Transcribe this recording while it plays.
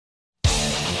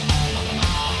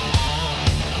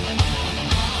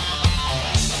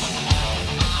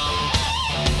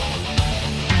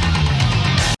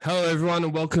everyone,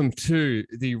 and welcome to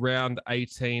the round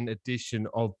 18 edition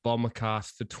of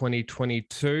Bombercast for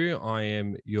 2022. I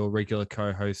am your regular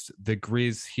co-host, The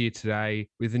Grizz, here today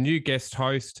with a new guest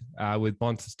host, with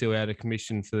Bonta still out of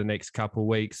commission for the next couple of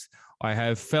weeks. I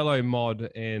have fellow mod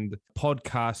and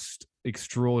podcast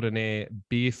extraordinaire,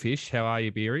 Beerfish. How are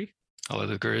you, Beery? Hello,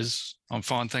 The Grizz. I'm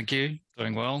fine, thank you.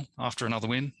 Doing well after another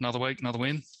win, another week, another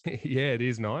win. Yeah, it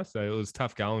is nice. So it was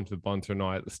tough going for Bonta and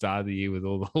I at the start of the year with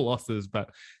all the losses,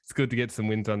 but it's good to get some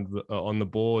wins on the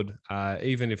board,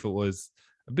 even if it was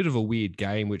a bit of a weird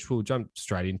game, which we'll jump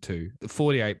straight into. The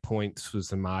 48 points was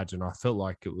the margin. I felt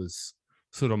like it was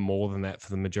sort of more than that for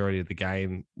the majority of the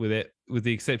game, with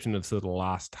the exception of sort of the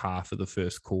last half of the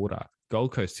first quarter.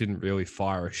 Gold Coast didn't really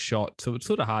fire a shot, so it's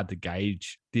sort of hard to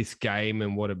gauge this game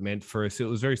and what it meant for us. It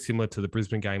was very similar to the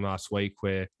Brisbane game last week,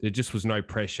 where there just was no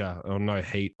pressure or no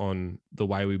heat on the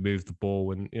way we moved the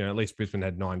ball. And, at least Brisbane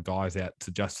had 9 guys out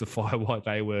to justify why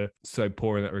they were so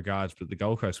poor in that regards. But the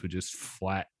Gold Coast were just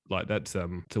flat. Like, it's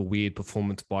a weird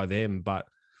performance by them. But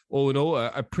all in all,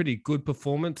 a pretty good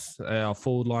performance. Our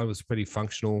forward line was pretty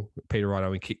functional. Peter Wright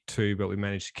only kicked 2, but we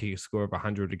managed to kick a score of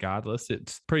 100 regardless.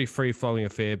 It's a pretty free-flowing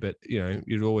affair, but,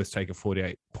 you'd always take a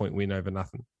 48-point win over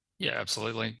nothing. Yeah,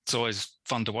 absolutely. It's always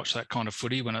fun to watch that kind of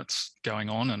footy when it's going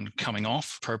on and coming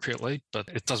off appropriately, but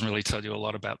it doesn't really tell you a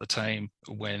lot about the team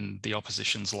when the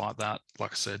opposition's like that.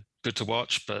 Like I said, good to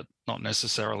watch, but not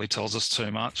necessarily tells us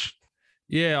too much.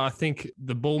 Yeah, I think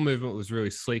the ball movement was really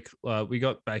slick. We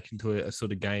got back into a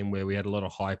sort of game where we had a lot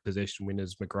of high possession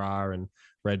winners. McGrath and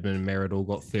Redmond and Merritt all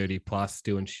got 30 plus.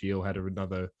 Dylan Shield had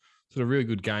another sort of really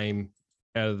good game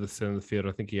out of the centre of the field.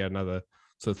 I think he had another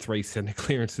sort of 3 centre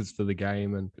clearances for the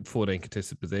game and 14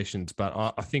 contested possessions. But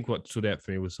I think what stood out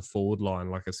for me was the forward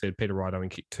line. Like I said, Peter Wright only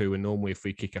kicked 2, and normally if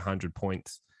we kick 100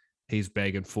 points, he's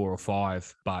bagging 4 or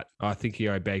 5, but I think he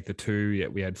only bagged the 2.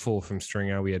 Yet we had 4 from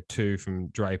Stringer, we had 2 from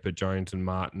Draper, Jones, and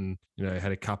Martin.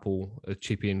 Had a couple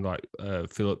chip in like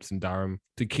Phillips and Durham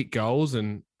to kick goals,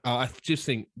 and I just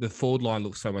think the forward line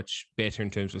looks so much better in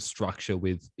terms of structure.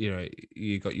 With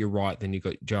you got your right, then you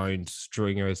got Jones,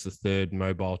 Stringer as the third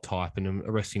mobile type, and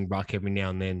a resting ruck every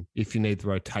now and then if you need the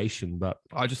rotation. But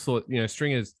I just thought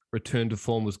Stringer's return to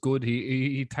form was good.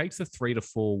 He takes a 3 to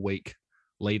 4 week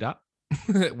lead up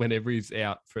whenever he's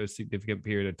out for a significant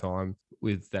period of time,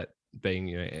 with that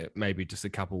being maybe just a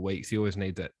couple of weeks. He always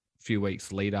needs that few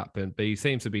weeks lead up, but he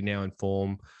seems to be now in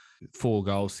form. 4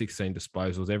 goals, 16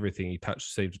 disposals, everything he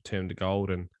touched seems to turn to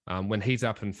gold. And when he's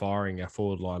up and firing, our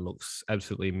forward line looks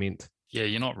absolutely mint. Yeah,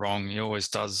 you're not wrong. He always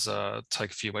does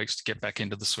take a few weeks to get back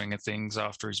into the swing of things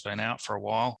after he's been out for a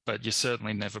while. But you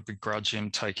certainly never begrudge him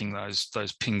taking those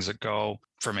pings at goal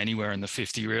from anywhere in the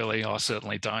 50, really. I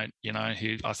certainly don't.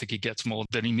 I think he gets more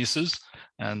than he misses,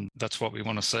 and that's what we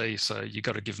want to see. So you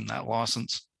got to give him that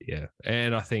license. Yeah,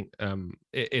 and I think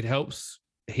it helps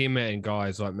him and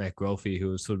guys like Matt Guelphy,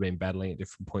 who have sort of been battling at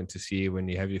different points this year, when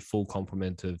you have your full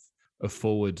complement of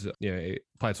forwards.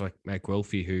 Players like Matt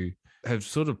Guelphy, who have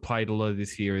sort of played a lot of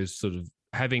this year as sort of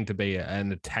having to be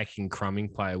an attacking crumbing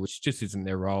player, which just isn't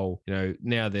their role.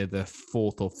 Now they're the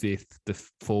 4th or 5th, the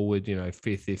forward,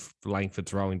 5th if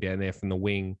Langford's rolling down there from the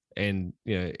wing. And,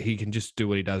 he can just do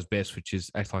what he does best, which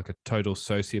is act like a total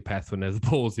sociopath when the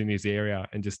ball's in his area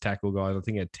and just tackle guys. I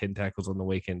think he had 10 tackles on the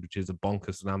weekend, which is a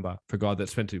bonkers number for a guy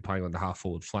that's meant to be playing on the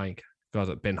half-forward flank. Guys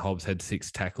like Ben Hobbs had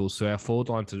 6 tackles. So our forward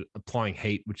lines are applying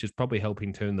heat, which is probably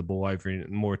helping turn the ball over in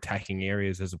more attacking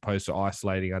areas as opposed to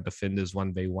isolating our defenders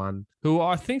 1v1, who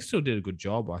I think still did a good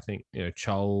job. I think,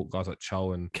 guys like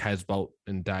Chol and Casbolt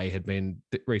and Day had been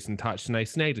recent touch, and they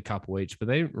snagged a couple each, but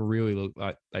they didn't really look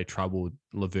like they troubled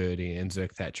Laverty and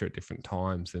Zerk Thatcher at different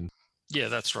times. And yeah,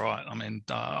 that's right. I mean,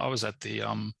 I was at the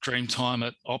Dreamtime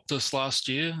at Optus last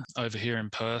year over here in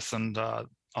Perth, and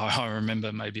I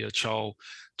remember maybe a Chol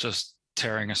just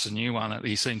tearing us a new one.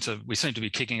 We seemed to be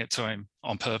kicking it to him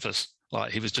on purpose.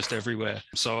 Like, he was just everywhere.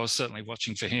 So I was certainly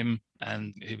watching for him,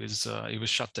 and he was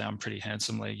shut down pretty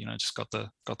handsomely. Just got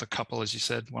the couple, as you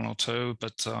said, 1 or 2.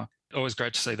 But always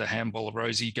great to see the handball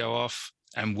Rosie go off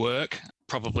and work.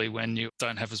 Probably when you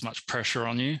don't have as much pressure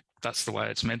on you, that's the way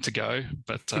it's meant to go.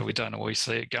 But we don't always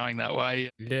see it going that way.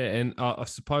 Yeah, and I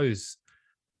suppose,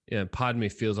 part of me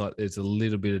feels like there's a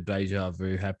little bit of deja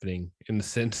vu happening, in the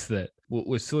sense that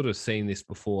we've sort of seen this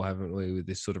before, haven't we, with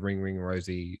this sort of ring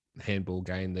rosy handball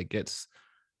game that gets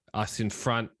us in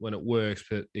front when it works,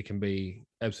 but it can be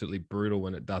absolutely brutal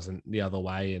when it doesn't the other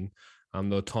way. And There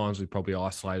were times we probably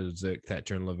isolated Zerk,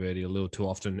 Thatcher and Laverty a little too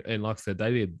often. And like I said,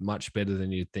 they did much better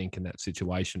than you'd think in that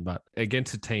situation. But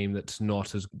against a team that's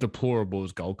not as deplorable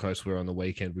as Gold Coast were on the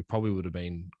weekend, we probably would have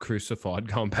been crucified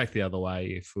going back the other way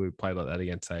if we played like that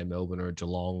against, say, Melbourne or a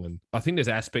Geelong. And I think there's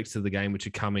aspects of the game which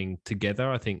are coming together.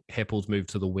 I think Heppel's move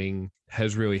to the wing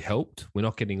has really helped. We're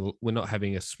not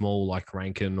having a small like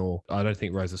Rankin, or I don't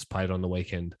think Rosas played on the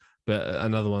weekend. But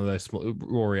another one of those small,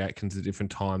 Rory Atkins at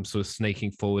different times, sort of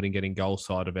sneaking forward and getting goal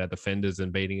side of our defenders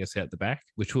and beating us out the back,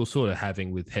 which we're sort of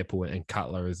having with Heppel and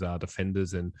Cutler as our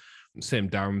defenders. And Sam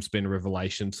Durham's been a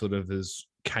revelation, sort of as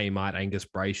Kmart Angus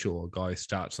Brayshaw, a guy who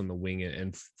starts on the wing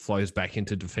and flows back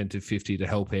into defensive 50 to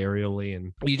help aerially.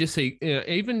 And you just see,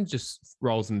 even just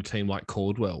roles in a team like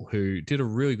Caldwell, who did a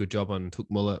really good job on, took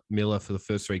Miller for the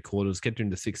first 3 quarters, kept him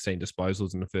to 16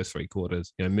 disposals in the first 3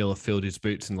 quarters. Miller filled his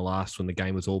boots in the last when the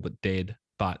game was all but dead.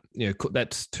 But,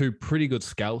 that's 2 pretty good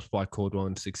scalps by Caldwell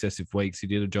in successive weeks. He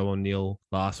did a job on Neil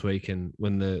last week, and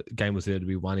when the game was there to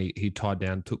be won, he tied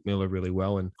down, took Miller really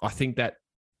well. And I think that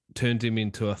turned him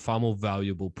into a far more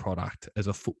valuable product as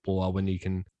a footballer when you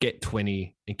can get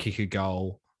 20 and kick a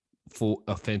goal for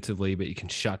offensively, but you can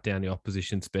shut down the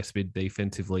opposition's best mid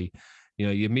defensively.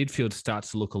 Your midfield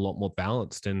starts to look a lot more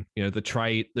balanced. And, the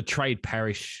trade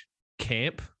parish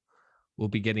camp will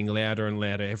be getting louder and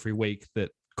louder every week that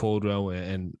Caldwell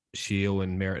and Shield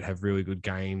and Merritt have really good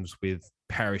games with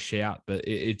Parish out. But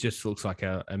it just looks like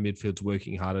a midfield's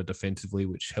working harder defensively,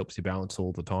 which helps you balance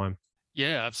all the time.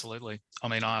 Yeah, absolutely. I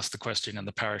mean, I asked the question in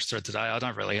the Parish thread today. I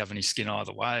don't really have any skin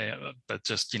either way, but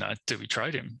just, do we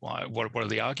trade him? What are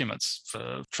the arguments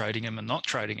for trading him and not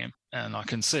trading him? And I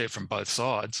can see it from both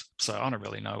sides. So I don't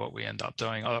really know what we end up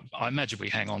doing. I imagine we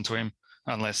hang on to him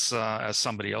unless, as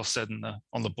somebody else said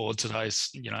on the board today,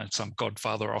 some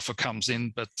Godfather offer comes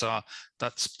in. But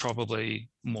that's probably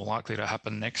more likely to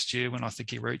happen next year when I think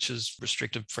he reaches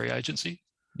restricted free agency.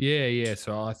 Yeah.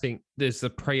 So I think there's the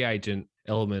pre-agent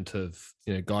element of,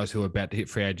 guys who are about to hit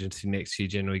free agency next year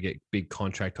generally get big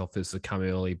contract offers that come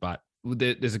early. But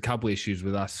there's a couple of issues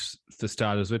with us. For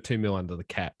starters, we're $2 million under the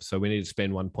cap. So we need to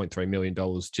spend $1.3 million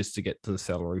just to get to the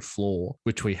salary floor,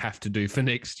 which we have to do for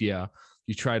next year.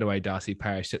 You trade away Darcy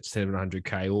Parish at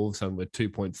 $700K, all of a sudden we're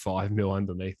 2.5 mil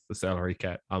underneath the salary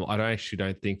cap. I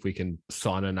don't think we can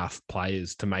sign enough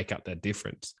players to make up that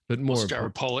difference. But more, what's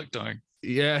Jared Pollock doing?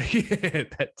 Yeah,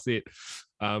 that's it.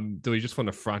 Do we just want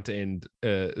to front end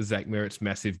Zach Merritt's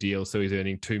massive deal so he's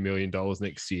earning $2 million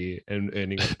next year and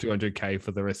earning like $200K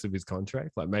for the rest of his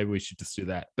contract? Like maybe we should just do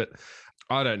that. But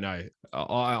I don't know.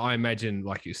 I imagine,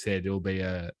 like you said, it'll be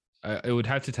it would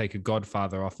have to take a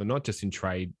Godfather offer, not just in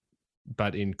trade,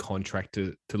 but in contract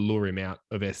to lure him out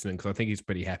of Essendon, because I think he's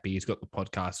pretty happy. He's got the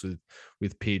podcast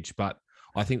with Pidge, but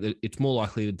I think that it's more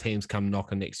likely the teams come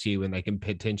knocking next year when they can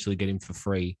potentially get him for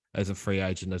free as a free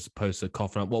agent, as opposed to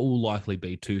coughing up what will likely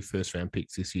be 2 first-round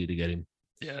picks this year to get him.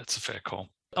 Yeah, it's a fair call.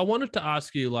 I wanted to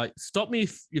ask you, stop me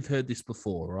if you've heard this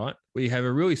before, right? We have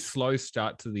a really slow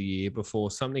start to the year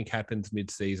before something happens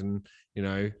mid-season,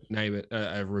 name it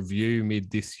a review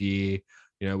mid this year.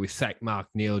 We sacked Mark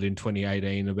Neeld in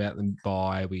 2018 about them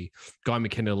by. Guy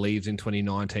McKenna leaves in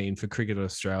 2019 for Cricket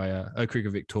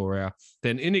Victoria.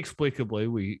 Then inexplicably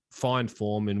we find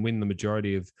form and win the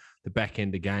majority of the back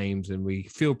end of games, and we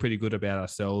feel pretty good about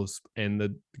ourselves. And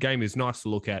the game is nice to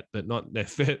look at, but not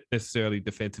necessarily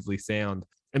defensively sound.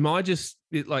 Am I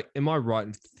right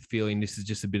in feeling this is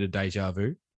just a bit of deja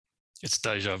vu? It's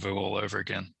deja vu all over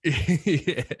again.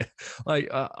 Yeah.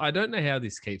 I don't know how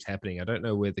this keeps happening. I don't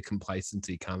know where the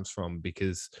complacency comes from,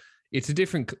 because it's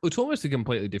almost a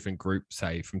completely different group,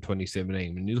 say, from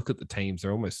 2017. When you look at the teams,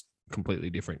 they're almost completely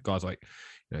different. Guys like,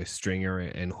 Stringer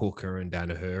and Hooker and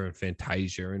Danaher and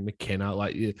Fantasia and McKenna.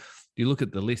 Like you look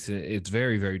at the list and it's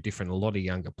very, very different. A lot of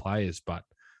younger players, but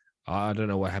I don't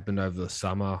know what happened over the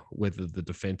summer, whether the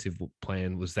defensive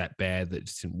plan was that bad that it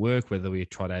just didn't work, whether we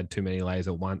tried to add too many layers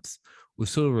at once. We've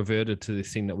sort of reverted to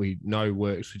this thing that we know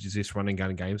works, which is this run and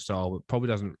gun game style, but probably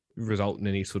doesn't result in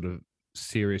any sort of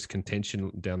serious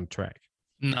contention down the track.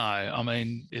 No, I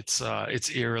mean, it's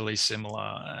eerily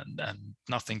similar, and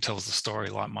nothing tells the story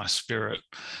like my spirit.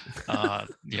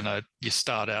 You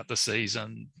start out the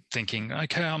season thinking,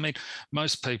 okay, I mean,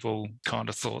 most people kind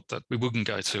of thought that we wouldn't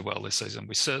go too well this season.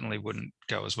 We certainly wouldn't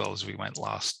go as well as we went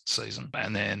last season,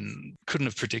 and then couldn't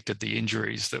have predicted the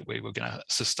injuries that we were going to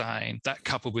sustain. That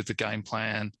coupled with the game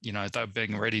plan, they're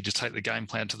being ready to take the game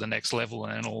plan to the next level,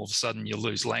 and then all of a sudden you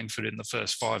lose Langford in the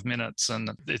first 5 minutes,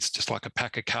 and it's just like a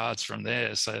pack of cards from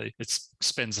there. So it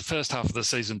spends the first half of the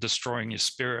season destroying your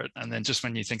spirit, and then just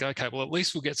when you think, okay, well, at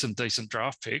least we'll get some decent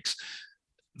draft picks,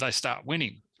 they start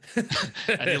winning.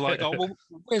 And you're like, oh, well,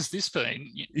 where's this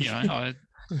been? I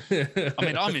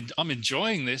mean, I'm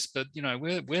enjoying this, but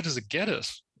where does it get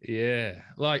us? Yeah,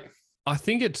 like I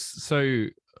think it's so.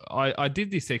 I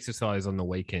did this exercise on the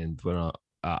weekend when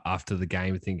after the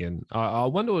game, thinking I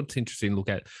wonder what's interesting to look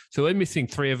at. So we're missing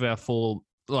 3 of our 4.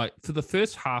 Like for the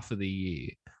first half of the year,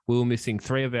 we were missing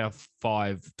 3 of our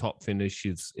 5 top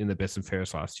finishes in the best and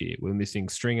fairest last year. We were missing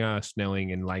Stringer,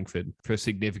 Snelling, and Langford for a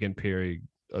significant period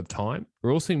of time.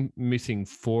 We're also missing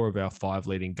 4 of our 5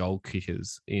 leading goal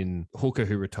kickers in Hooker,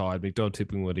 who retired, McDonald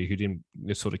Tippingwoody, who didn't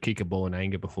sort of kick a ball in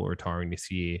anger before retiring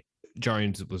this year.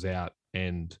 Jones was out,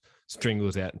 and Stringer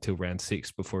was out until round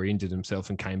 6 before he injured himself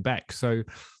and came back. So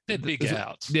they're big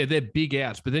outs. Yeah, they're big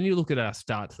outs. But then you look at our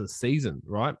start to the season,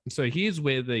 right? So here's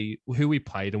where who we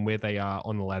played and where they are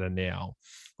on the ladder now,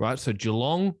 right? So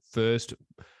Geelong first,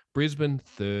 Brisbane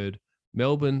third,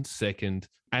 Melbourne second,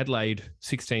 Adelaide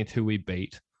 16th, who we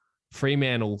beat,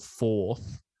 Fremantle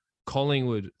 4th,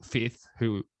 Collingwood 5th,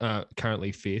 who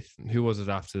currently 5th. Who was it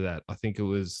after that? I think it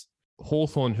was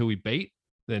Hawthorn, who we beat,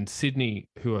 then Sydney,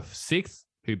 who are 6th,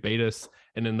 who beat us,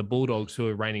 and then the Bulldogs, who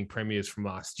are reigning premiers from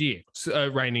last year,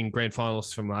 reigning grand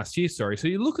finalists from last year, sorry. So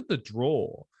you look at the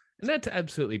draw, and that's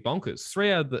absolutely bonkers.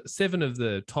 7 of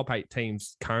the top 8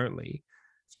 teams currently,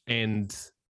 and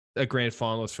a grand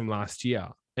finalist from last year.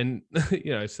 And,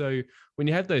 so when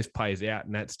you have those players out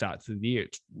and that starts of the year,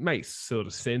 it makes sort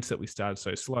of sense that we started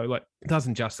so slow. Like, it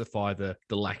doesn't justify the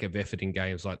lack of effort in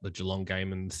games like the Geelong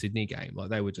game and the Sydney game. Like,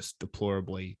 they were just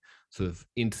deplorably sort of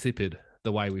insipid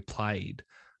the way we played.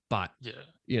 But,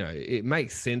 it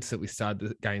makes sense that we started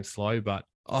the game slow. But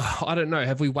I don't know.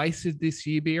 Have we wasted this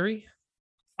year, Beery?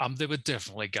 There were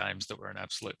definitely games that were an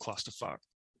absolute clusterfuck.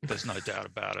 There's no doubt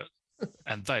about it.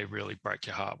 And they really break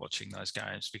your heart watching those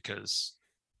games because,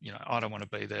 I don't want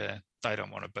to be there. They don't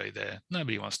want to be there.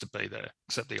 Nobody wants to be there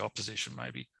except the opposition,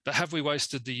 maybe. But have we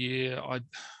wasted the year?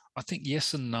 I think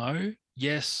yes and no.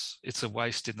 Yes, it's a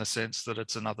waste in the sense that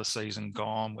it's another season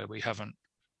gone where we haven't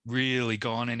really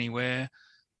gone anywhere.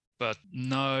 But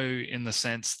no, in the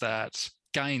sense that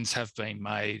gains have been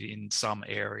made in some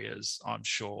areas, I'm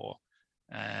sure.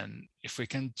 And if we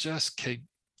can just keep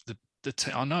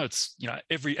I know it's,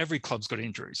 every club's got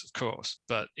injuries, of course,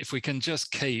 but if we can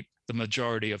just keep the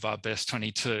majority of our best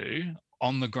 22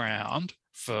 on the ground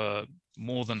for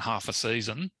more than half a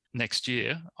season next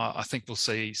year, I think we'll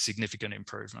see significant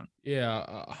improvement.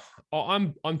 Yeah,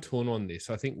 I'm torn on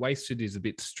this. I think wasted is a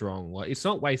bit strong. Like, it's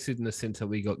not wasted in the sense that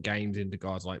we got games into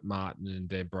guys like Martin and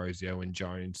D'Ambrosio, and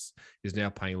Jones is now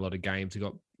playing a lot of games. We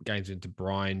got games into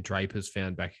Brian Draper's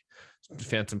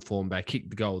found some form back, kicked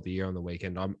the goal of the year on the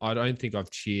weekend. I don't think I've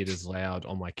cheered as loud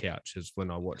on my couch as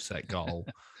when I watched that goal.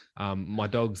 My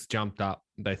dogs jumped up.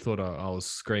 They thought I was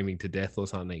screaming to death or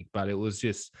something, but it was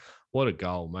just, what a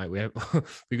goal, mate.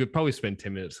 We could probably spend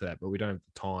 10 minutes for that, but we don't have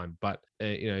the time. But,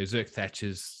 Zerk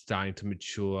Thatcher's starting to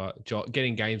mature,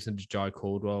 getting games into Jai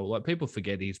Caldwell. Like, people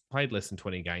forget he's played less than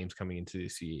 20 games coming into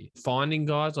this year. Finding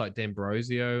guys like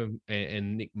D'Ambrosio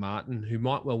and Nick Martin, who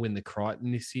might well win the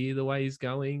Crichton this year, the way he's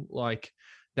going, like,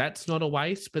 that's not a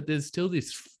waste. But there's still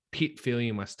this pit feeling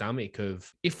in my stomach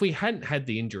of, if we hadn't had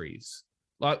the injuries,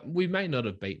 like, we may not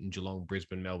have beaten Geelong,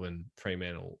 Brisbane, Melbourne,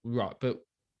 Fremantle, right? But,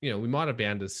 we might have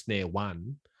been able to snare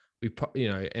one.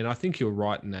 And I think you're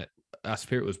right in that our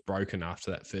spirit was broken after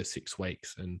that first 6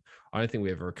 weeks. And I don't think we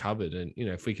ever recovered. And,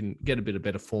 if we can get a bit of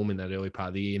better form in that early part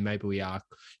of the year, maybe we are,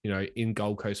 in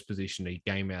Gold Coast position to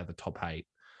game out of the top 8.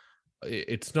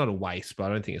 It's not a waste, but I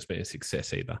don't think it's been a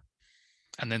success either.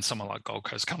 And then someone like Gold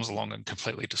Coast comes along and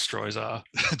completely destroys our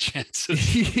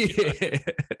chances.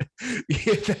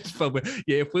 Yeah, that's probably.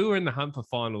 Yeah, if we were in the hunt for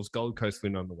finals, Gold Coast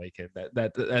win on the weekend.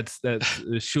 That's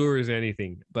as sure as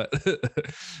anything. But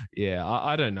yeah,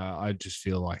 I don't know. I just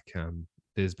feel like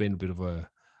there's been a bit of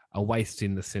a waste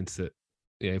in the sense that,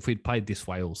 if we'd played this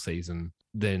way all season,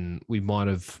 then we might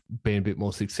have been a bit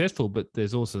more successful. But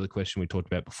there's also the question we talked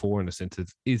about before, in a sense of,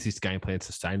 is this game plan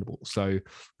sustainable? So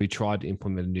we tried to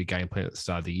implement a new game plan at the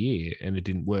start of the year and it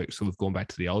didn't work. So we've gone back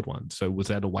to the old one. So was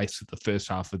that a waste of the first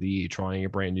half of the year trying a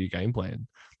brand new game plan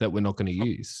that we're not going to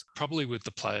use? Probably with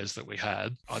the players that we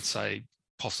had, I'd say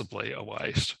possibly a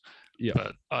waste. Yeah.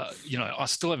 But, I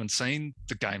still haven't seen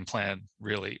the game plan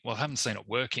really. Well, I haven't seen it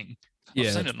working.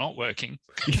 I've seen it not working.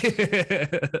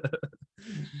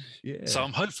 Yeah. So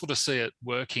I'm hopeful to see it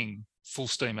working full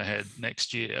steam ahead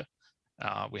next year.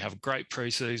 We have a great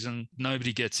preseason.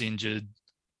 Nobody gets injured.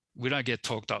 We don't get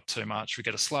talked up too much. We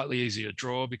get a slightly easier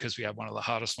draw because we have one of the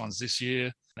hardest ones this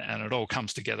year, and it all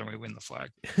comes together and we win the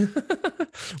flag.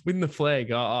 Win the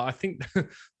flag. I think.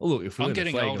 Well, look, if I'm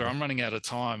getting older, I'm running out of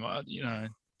time.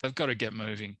 They've got to get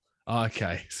moving.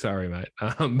 Okay, sorry, mate.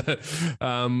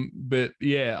 But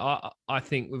yeah, I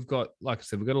think we've got, like I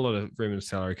said, we've got a lot of room in the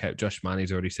salary cap. Josh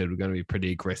Marnie's already said we're going to be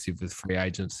pretty aggressive with free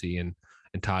agency and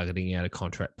targeting out of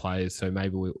contract players. So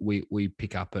maybe we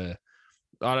pick up a.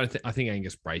 I think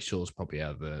Angus Brayshaw is probably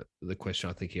out of the question.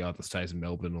 I think he either stays in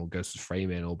Melbourne or goes to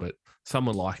Fremantle, but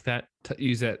someone like that to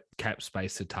use that cap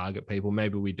space to target people.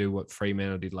 Maybe we do what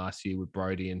Fremantle did last year with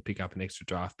Brody and pick up an extra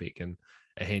draft pick and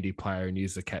a handy player and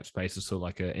use the cap space as sort of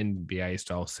like an NBA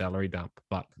style salary dump.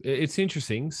 But it's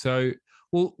interesting. So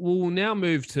we'll now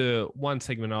move to one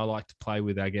segment I like to play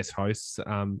with our guest hosts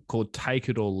called Take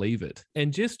It or Leave It.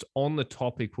 And just on the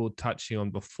topic we were touching on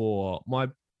before, my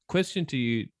question to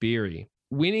you, Beery,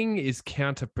 winning is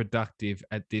counterproductive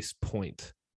at this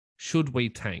point. Should we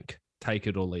tank? Take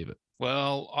it or leave it?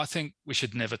 Well, I think we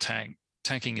should never tank.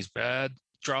 Tanking is bad.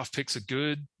 Draft picks are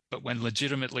good, but when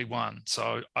legitimately won.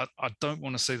 So I don't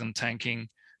want to see them tanking,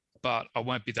 but I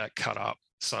won't be that cut up.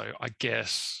 So I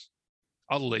guess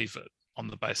I'll leave it on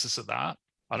the basis of that.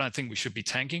 I don't think we should be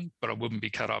tanking, but I wouldn't be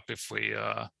cut up if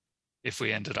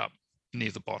we ended up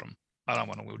near the bottom. I don't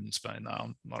want a wooden spoon though.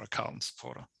 I'm not a Carlton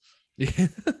supporter. Yeah.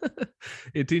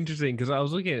 It's interesting because I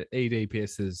was looking at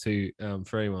EDPS's, who,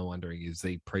 for anyone wondering, is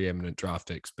the preeminent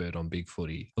draft expert on Big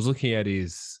Footy. I was looking at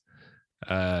his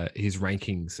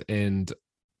rankings, and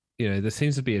there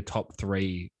seems to be a top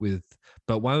three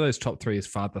but one of those top three is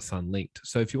father-son linked.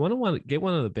 So if you want to get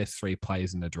one of the best three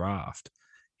players in the draft,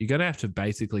 you're going to have to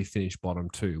basically finish bottom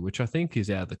two, which I think is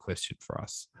out of the question for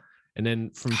us. And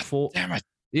then from four, damn it,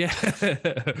 yeah,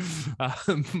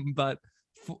 but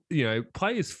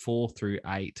players 4 through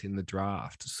 8 in the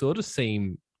draft sort of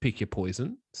seem pick your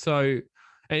poison. So,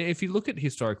 and if you look at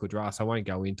historical drafts, I won't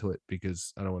go into it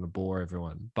because I don't want to bore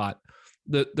everyone, but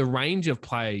the range of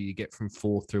player you get from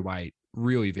 4 through 8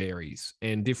 really varies.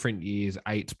 And different years,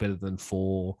 8's better than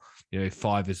 4.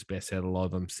 5 is best out of a lot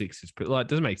of them. 6 is it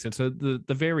doesn't make sense. So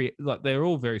they're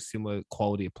all very similar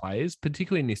quality of players,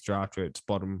 particularly in this draft where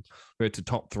it's a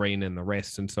top 3 and then the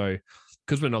rest. And so,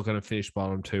 because we're not going to finish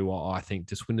bottom 2, I think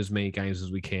just win as many games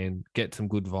as we can, get some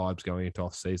good vibes going into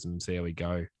off season and see how we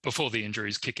go before the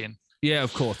injuries kick in. Yeah,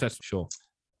 of course, that's for sure.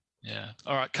 Yeah.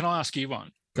 All right. Can I ask you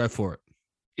one? Go for it.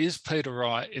 Is Peter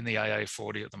Wright in the AA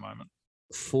 40 at the moment?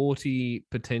 40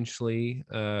 potentially,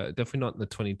 definitely not in the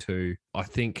 22. I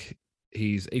think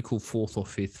he's equal 4th or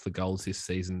 5th for goals this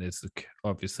season. There's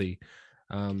obviously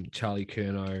Charlie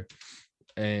Curnow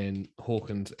and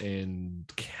Hawkins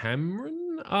and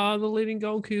Cameron are the leading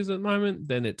goal kickers at the moment.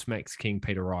 Then it's Max King,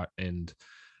 Peter Wright, and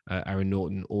Aaron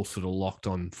Norton all sort of locked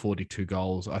on 42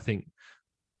 goals. I think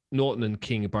Norton and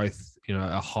King are both,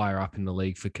 are higher up in the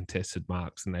league for contested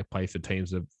marks, and they play for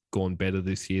teams that have gone better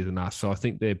this year than us. So I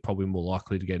think they're probably more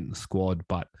likely to get in the squad.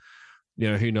 But,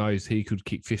 who knows? He could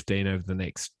kick 15 over the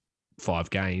next 5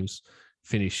 games,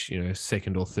 finish,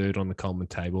 2nd or 3rd on the Coleman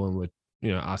table, and we're,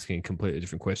 asking a completely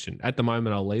different question. At the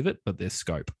moment, I'll leave it, but there's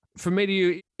scope. From me to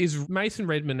you, is Mason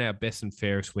Redman our best and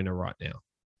fairest winner right now?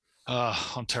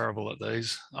 I'm terrible at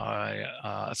these.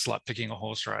 It's like picking a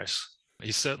horse race.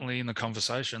 He's certainly in the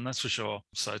conversation, that's for sure.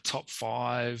 So top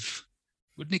 5,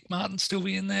 would Nick Martin still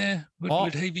be in there?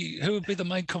 Would he be? Who would be the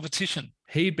main competition?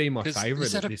 He'd be my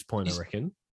favourite at this point, I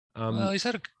reckon. Well, he's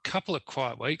had a couple of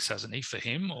quiet weeks, hasn't he, for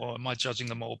him? Or am I judging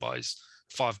them all by his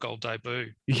 5-goal debut?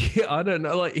 Yeah, I don't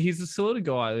know. Like, he's the sort of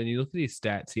guy, when you look at his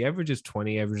stats, he averages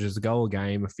 20, averages a goal a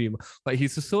game,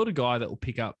 he's the sort of guy that will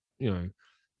pick up,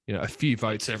 a few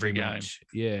votes every game. Match.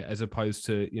 Yeah, as opposed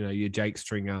to, your Jake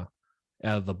Stringer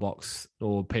out of the box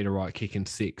or Peter Wright kicking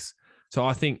 6. So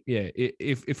I think,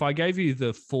 if I gave you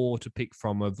the 4 to pick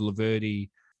from of Laverty,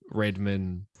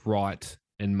 Redman, Wright,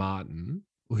 and Martin,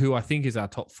 who I think is our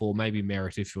top 4, maybe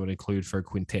Merritt if you want to include for a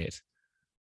quintet,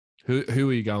 who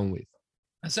are you going with?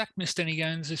 Has Zach missed any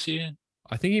games this year?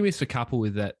 I think he missed a couple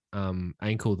with that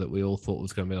ankle that we all thought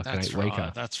was going to be an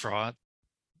 8-weeker. That's right.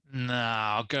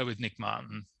 Nah, I'll go with Nick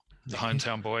Martin, the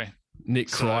hometown boy.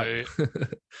 Nick Crichton.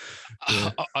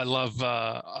 Yeah. I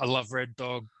love Red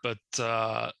Dog, but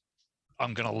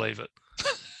I'm going to leave it.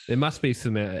 There must be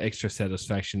some extra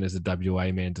satisfaction as a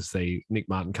WA man to see Nick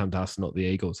Martin come to us, not the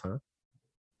Eagles, huh?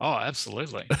 Oh,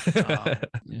 absolutely.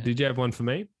 Did you have one for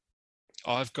me?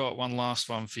 I've got one last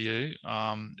one for you.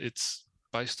 It's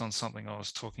based on something I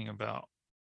was talking about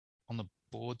on the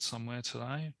board somewhere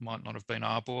today. Might not have been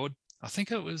our board. I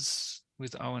think it was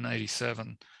with Owen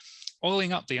 87.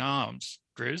 Oiling up the arms,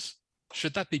 Grizz,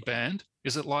 should that be banned?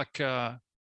 Is it like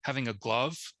having a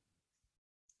glove?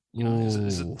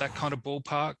 Is it that kind of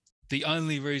ballpark? The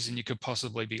only reason you could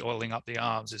possibly be oiling up the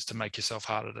arms is to make yourself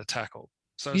harder to tackle.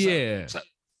 So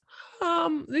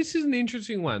This is an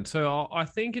interesting one. So I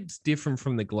think it's different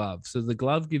from the glove. So the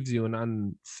glove gives you an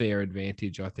unfair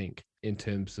advantage, I think, in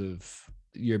terms of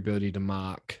your ability to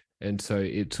mark. And so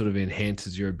it sort of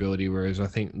enhances your ability. Whereas I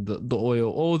think the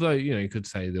oil, although, you could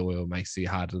say the oil makes it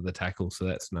harder to tackle. So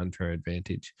that's an unfair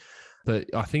advantage. But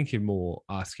I think you're more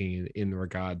asking in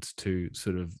regards to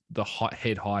sort of the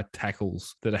head-high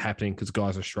tackles that are happening because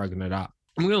guys are shrugging it up.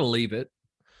 I'm going to leave it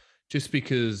just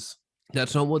because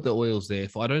that's not what the oil's there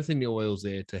for. I don't think the oil's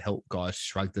there to help guys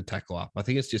shrug the tackle up. I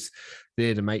think it's just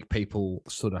there to make people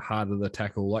sort of harder to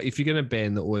tackle. Like if you're going to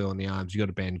ban the oil on the arms, you got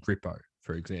to ban grippo,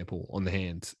 for example, on the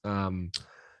hands.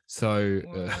 So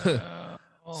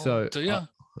do you?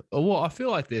 Well, I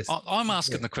feel like this. I'm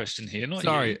asking the question here, not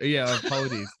sorry. you. Yeah,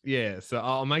 apologies. Yeah, so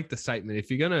I'll make the statement. If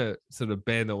you're going to sort of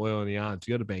ban the oil on the arms,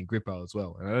 you got to ban grippo as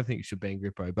well. And I don't think you should ban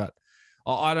grippo, but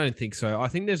I don't think so. I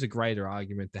think there's a greater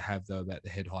argument to have, though, about the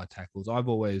head-high tackles. I've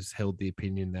always held the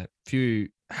opinion that if you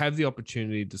have the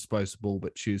opportunity to dispose the ball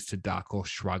but choose to duck or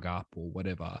shrug up or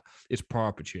whatever, it's prior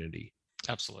opportunity.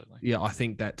 Absolutely. Yeah, I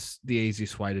think that's the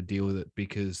easiest way to deal with it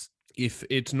because if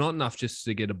it's not enough just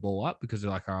to get a ball up because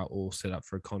they're like, all right, all set up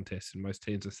for a contest and most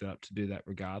teams are set up to do that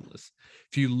regardless.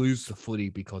 If you lose the footy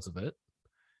because of it,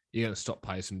 you're going to stop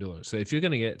players from doing it. So if you're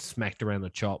going to get smacked around the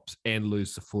chops and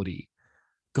lose the footy,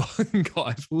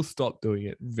 guys will stop doing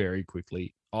it very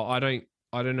quickly. I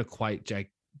don't equate Jack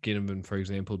Ginnivan, for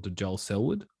example, to Joel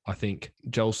Selwood. I think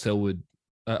Joel Selwood,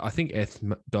 I think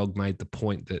Dog made the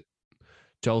point that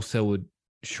Joel Selwood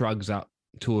shrugs up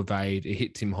to evade, it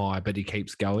hits him high, but he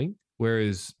keeps going.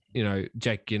 Whereas,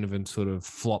 Jack Ginnivan sort of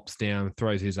flops down,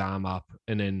 throws his arm up,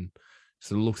 and then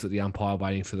sort of looks at the umpire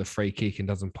waiting for the free kick and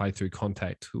doesn't play through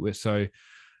contact. So,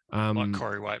 like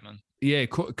Corey Waitman. Yeah,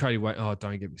 Cody Waitman. Oh,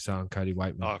 don't get me started on Cody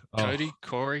Waitman.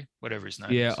 Corey, whatever his name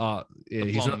is. Yeah,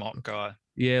 he's blonde mock guy.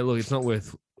 Yeah, look, it's not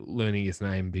worth learning his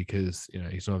name because,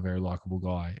 he's not a very likable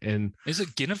guy. And is it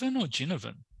Ginnivan or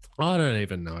Ginnivan? I don't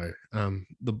even know.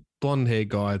 The blonde hair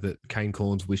guy that Kane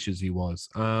Corns wishes he was.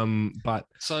 But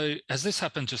so has this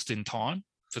happened just in time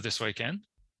for this weekend?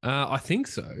 I think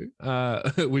so.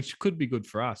 Which could be good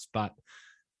for us, but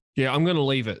yeah, I'm going to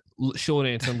leave it. Short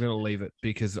answer, I'm going to leave it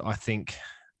because I think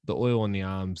the oil on the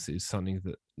arms is something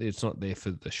that it's not there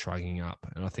for the shrugging up.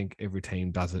 And I think every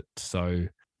team does it. So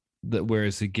that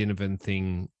whereas the Ginnivan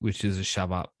thing, which is a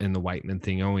shove up, and the Waitman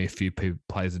thing, only a few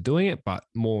players are doing it, but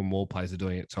more and more players are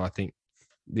doing it. So I think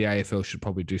the AFL should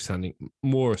probably do something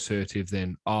more assertive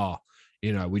than,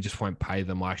 we just won't pay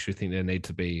them. I actually think there needs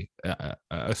to be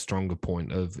a stronger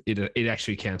point of it. It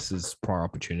actually counts as prior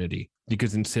opportunity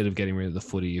because instead of getting rid of the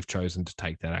footy, you've chosen to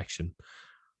take that action.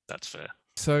 That's fair.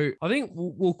 So I think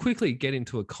we'll quickly get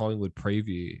into a Collingwood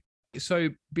preview. So,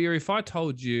 Beer, if I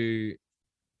told you,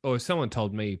 or if someone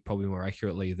told me probably more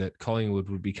accurately, that Collingwood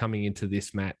would be coming into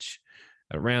this match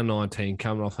at round 19,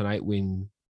 coming off an 8-win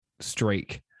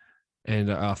streak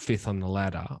and fifth on the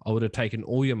ladder, I would have taken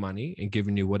all your money and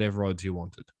given you whatever odds you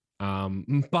wanted.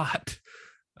 But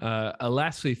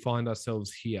alas, we find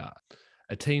ourselves here.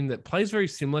 A team that plays very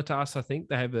similar to us, I think.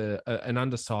 They have an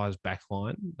undersized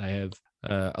backline. They have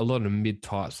a lot of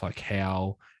mid-types like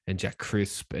Howe and Jack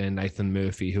Crisp and Nathan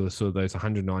Murphy, who are sort of those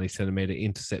 190-centimetre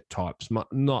intercept types,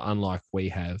 not unlike we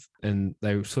have. And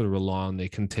they sort of rely on their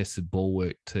contested ball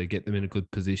work to get them in a good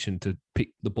position to pick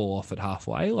the ball off at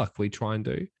halfway like we try and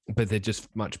do. But they're just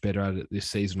much better at it this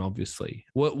season, obviously.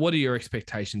 What are your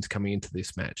expectations coming into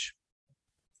this match?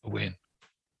 A win.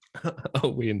 A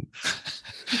win.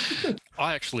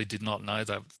 I actually did not know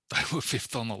that they were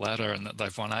fifth on the ladder and that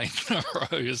they've won 8 in a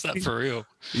row. Is that for real?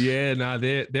 Yeah, no,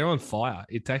 they're on fire.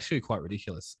 It's actually quite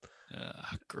ridiculous.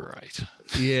 Great.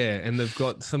 Yeah, and they've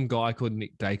got some guy called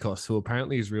Nick Dacos who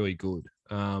apparently is really good.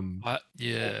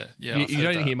 Yeah. You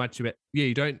don't hear much about. Yeah,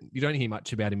 you don't hear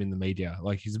much about him in the media.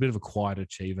 Like he's a bit of a quiet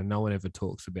achiever. No one ever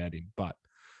talks about him, but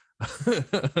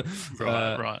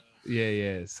right.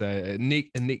 Yeah. So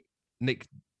Nick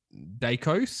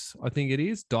Dacos, I think it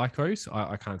is. Dacos.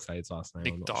 I can't say his last name.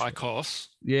 Nick Dacos.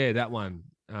 Sure. Yeah, that one.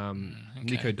 Okay.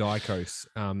 Nico Dacos.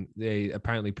 They're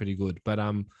apparently pretty good. But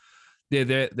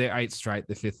they're 8 straight,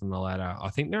 they're fifth on the ladder. I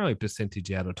think they're only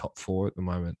percentage out of top 4 at the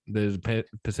moment. The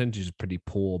percentage is pretty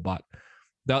poor, but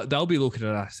they'll be looking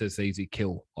at us as easy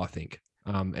kill, I think.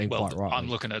 Quite right. I'm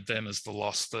looking at them as the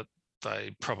loss that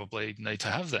they probably need to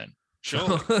have then.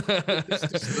 Sure. This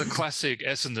is the classic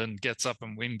Essendon gets up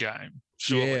and win game.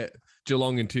 Surely. Yeah,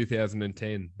 Geelong in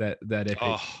 2010, that epic.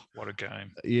 Oh, what a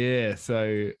game. Yeah,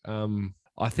 so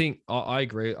I think I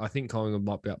agree. I think Collingwood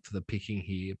might be up for the picking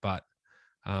here, but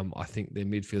I think their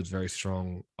midfield's very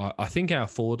strong. I think our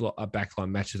back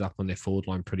line matches up on their forward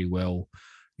line pretty well.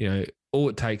 all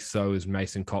it takes though is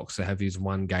Mason Cox to have his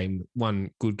one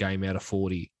good game out of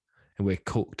 40, and we're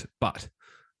cooked. But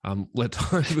let's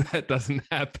hope that doesn't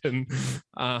happen.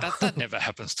 That never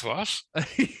happens to us.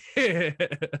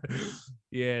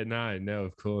 Yeah, no,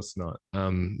 of course not.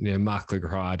 Mark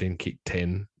LeGras didn't kick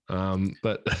 10.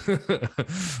 But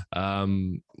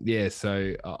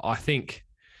so I think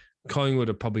Collingwood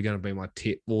are probably going to be my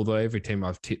tip. Although every team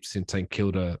I've tipped since St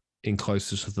Kilda in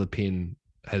closest to the pin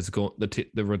has gone,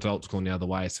 the results gone the other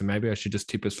way. So maybe I should just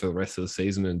tip us for the rest of the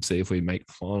season and see if we make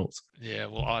the finals. Yeah,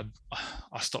 well,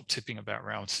 I stopped tipping about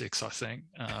round 6, I think.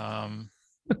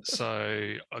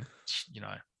 So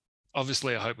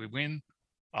obviously I hope we win.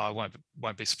 I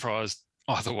won't be surprised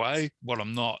either way. What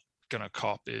I'm not going to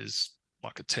cop is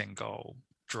like a 10-goal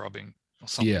drubbing or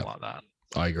something like that.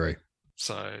 I agree.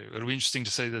 So it'll be interesting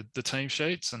to see the team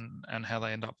sheets and how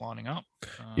they end up lining up.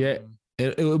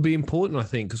 It will be important, I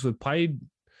think, because we've played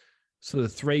sort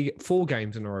of 4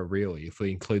 games in a row, really, if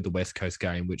we include the West Coast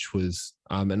game, which was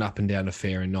an up and down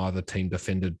affair and neither team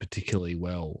defended particularly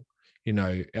well.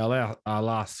 Our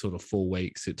last sort of 4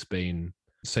 weeks, it's been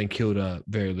St Kilda,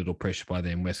 very little pressure by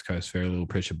them. West Coast, very little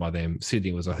pressure by them.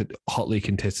 Sydney was a hotly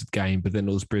contested game, but then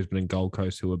it was Brisbane and Gold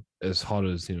Coast who were as hot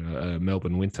as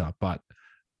Melbourne winter. But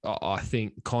I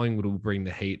think Collingwood will bring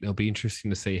the heat. It'll be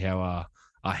interesting to see how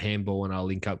our handball and our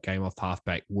link-up game off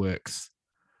halfback works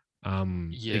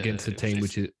against a team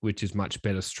which is much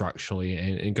better structurally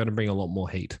and going to bring a lot more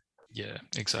heat. Yeah,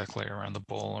 exactly, around the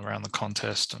ball, around the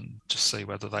contest, and just see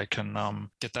whether they can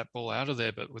get that ball out of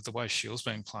there. But with the way Shields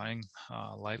been playing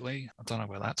lately, I don't know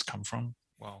where that's come from.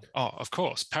 Well, of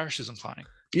course, Parrish isn't playing.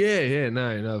 Yeah,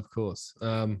 no, of course.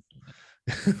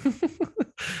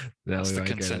 That's the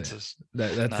consensus.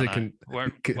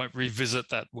 Won't revisit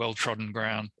that well-trodden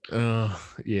ground.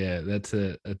 Yeah, that's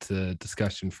a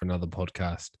discussion for another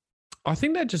podcast. I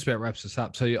think that just about wraps us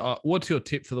up. So what's your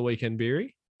tip for the weekend,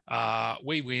 Beery?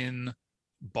 We win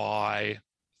by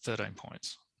 13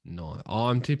 points. No,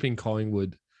 I'm tipping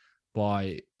Collingwood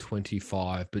by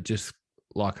 25, but just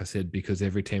like I said, because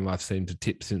every team I've seen to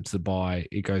tip since the bye,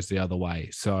 it goes the other way.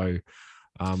 So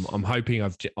I'm hoping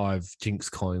I've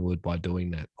jinxed Collingwood by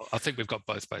doing that. I think we've got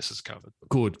both bases covered.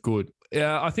 Good.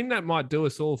 Yeah, I think that might do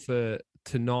us all for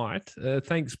tonight.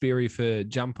 Thanks, Beery, for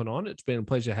jumping on. It's been a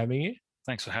pleasure having you.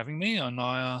 Thanks for having me, and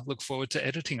I look forward to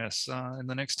editing us in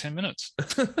the next 10 minutes.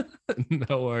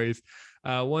 No worries.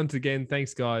 Once again,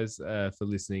 thanks, guys, for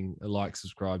listening. Like,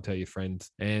 subscribe, tell your friends,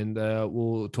 and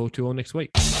we'll talk to you all next week.